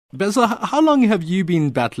Basil, how long have you been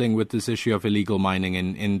battling with this issue of illegal mining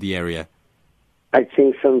in the area? I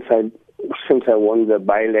think since I won the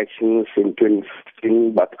by-elections in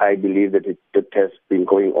 2015, but I believe that it has been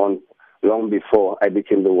going on long before I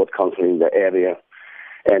became the ward councillor in the area.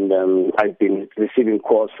 And I've been receiving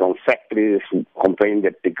calls from factories complaining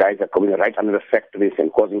that the guys are coming right under the factories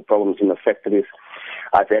and causing problems in the factories.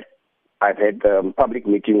 I've had a public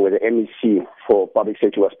meeting where the MEC for Public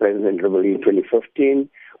Safety was present in Rivoli in 2015,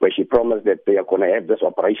 where she promised that they are going to have this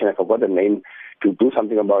operation, I forgot the name, to do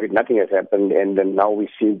something about it. Nothing has happened, and then now we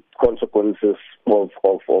see consequences of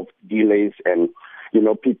delays and,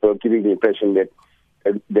 people giving the impression that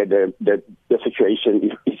the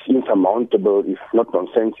situation is insurmountable, if not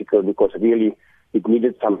nonsensical, because really it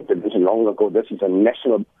needed some intervention long ago. This is a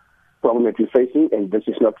national problem that we're facing, and this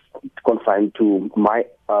is not confined to my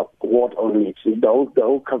ward only. The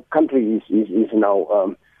whole country is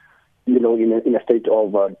now, in a state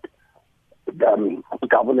of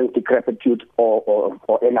governance decrepitude or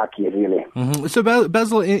anarchy, really. Mm-hmm. So,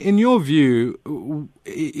 Basil, in your view,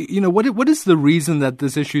 what is the reason that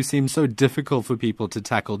this issue seems so difficult for people to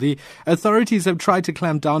tackle? The authorities have tried to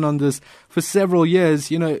clamp down on this for several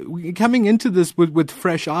years. Coming into this with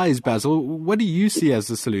fresh eyes, Basil, what do you see as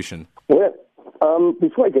the solution? Well,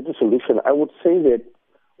 before I get to the solution, I would say that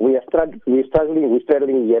we're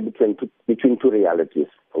straddling here between two realities.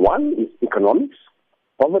 One is economics,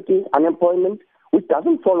 poverty, unemployment, which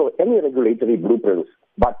doesn't follow any regulatory blueprints,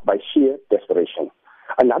 but by sheer desperation.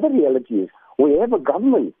 Another reality is we have a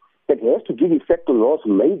government that has to give effect to laws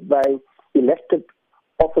made by elected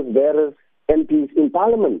office bearers, MPs in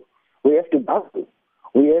Parliament. We have to govern.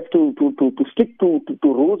 We have to stick to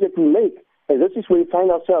rules that we make, and this is where we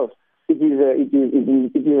find ourselves. We're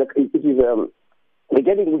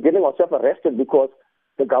getting ourselves arrested because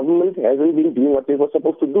the government hasn't been doing what they were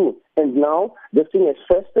supposed to do. And now this thing has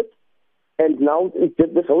festered, and now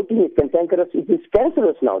this whole thing is cantankerous. It is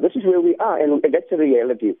cancerous now. This is where we are, and that's the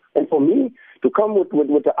reality. And for me to come with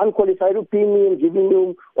an unqualified opinion, giving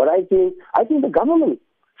you what I think the government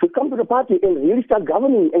should come to the party and really start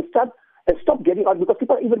governing and stop getting out, because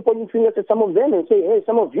people are even pointing fingers at some of them and say, hey,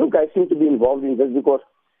 some of you guys seem to be involved in this, because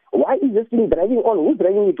why is this thing dragging on? Who's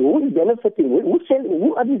dragging it? Who is benefiting?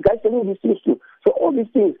 Who are these guys selling these things to? So all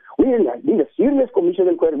these things, we need a serious commission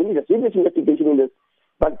inquiry, we need a serious investigation in this.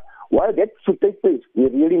 But while that should take place, we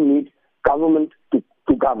really need government to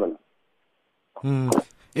govern.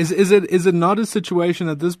 Is it not a situation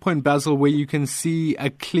at this point, Basil, where you can see a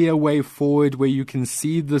clear way forward, where you can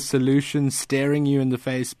see the solution staring you in the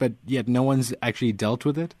face, but yet no one's actually dealt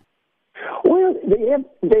with it? Well, they have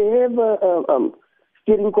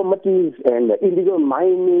steering committees and illegal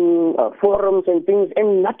mining forums and things,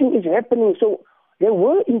 and nothing is happening. So there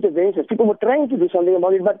were interventions. People were trying to do something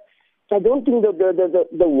about it, but I don't think the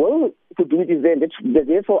will to do it is there.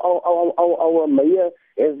 Therefore, our mayor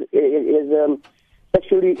has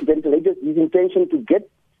actually ventilated his intention to get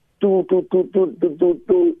to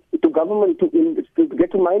government to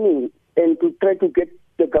get to mining, and to try to get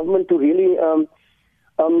the government to really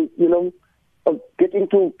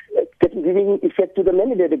giving effect to the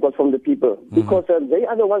money that they got from the people, because they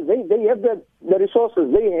are the ones, they have the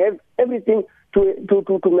resources, they have everything to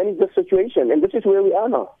manage the situation, and this is where we are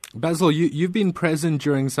now. Basil, you've been present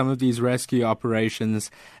during some of these rescue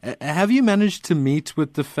operations. Have you managed to meet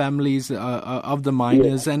with the families of the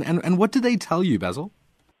miners, yes, and what do they tell you, Basil?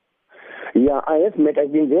 Yeah, I have met.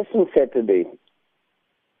 I've been there since Saturday,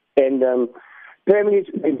 and families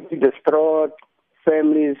are distraught.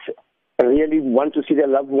 Families really want to see their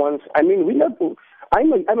loved ones. I mean,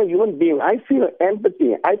 I'm a human being. I feel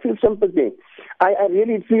empathy. I feel sympathy. I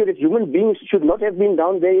really feel that human beings should not have been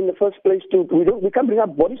down there in the first place. We can't bring our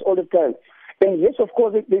bodies all the time. And yes, of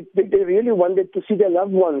course, they really wanted to see their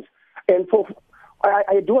loved ones. And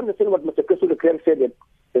I do understand what Mr. Christo de Klerk said, that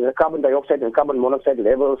there's a carbon dioxide and carbon monoxide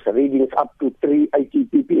levels readings up to 3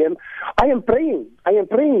 ppm. I am praying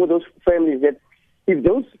with those families that if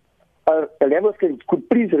those levels could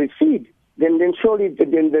please recede, then surely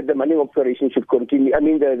the mining operation should continue. I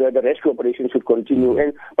mean, the rescue operation should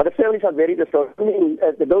continue. But the families are very distraught. I mean,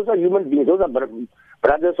 those are human beings. Those are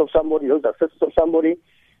brothers of somebody. Those are sisters of somebody.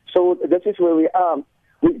 So this is where we are.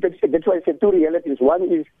 That's why I said two realities. One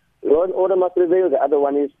is law and order must prevail. The other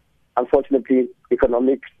one is, unfortunately,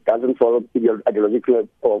 economics doesn't follow ideological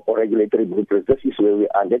or regulatory blueprints. This is where we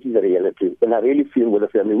are. That is the reality. And I really feel with the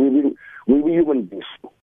family. We human beings.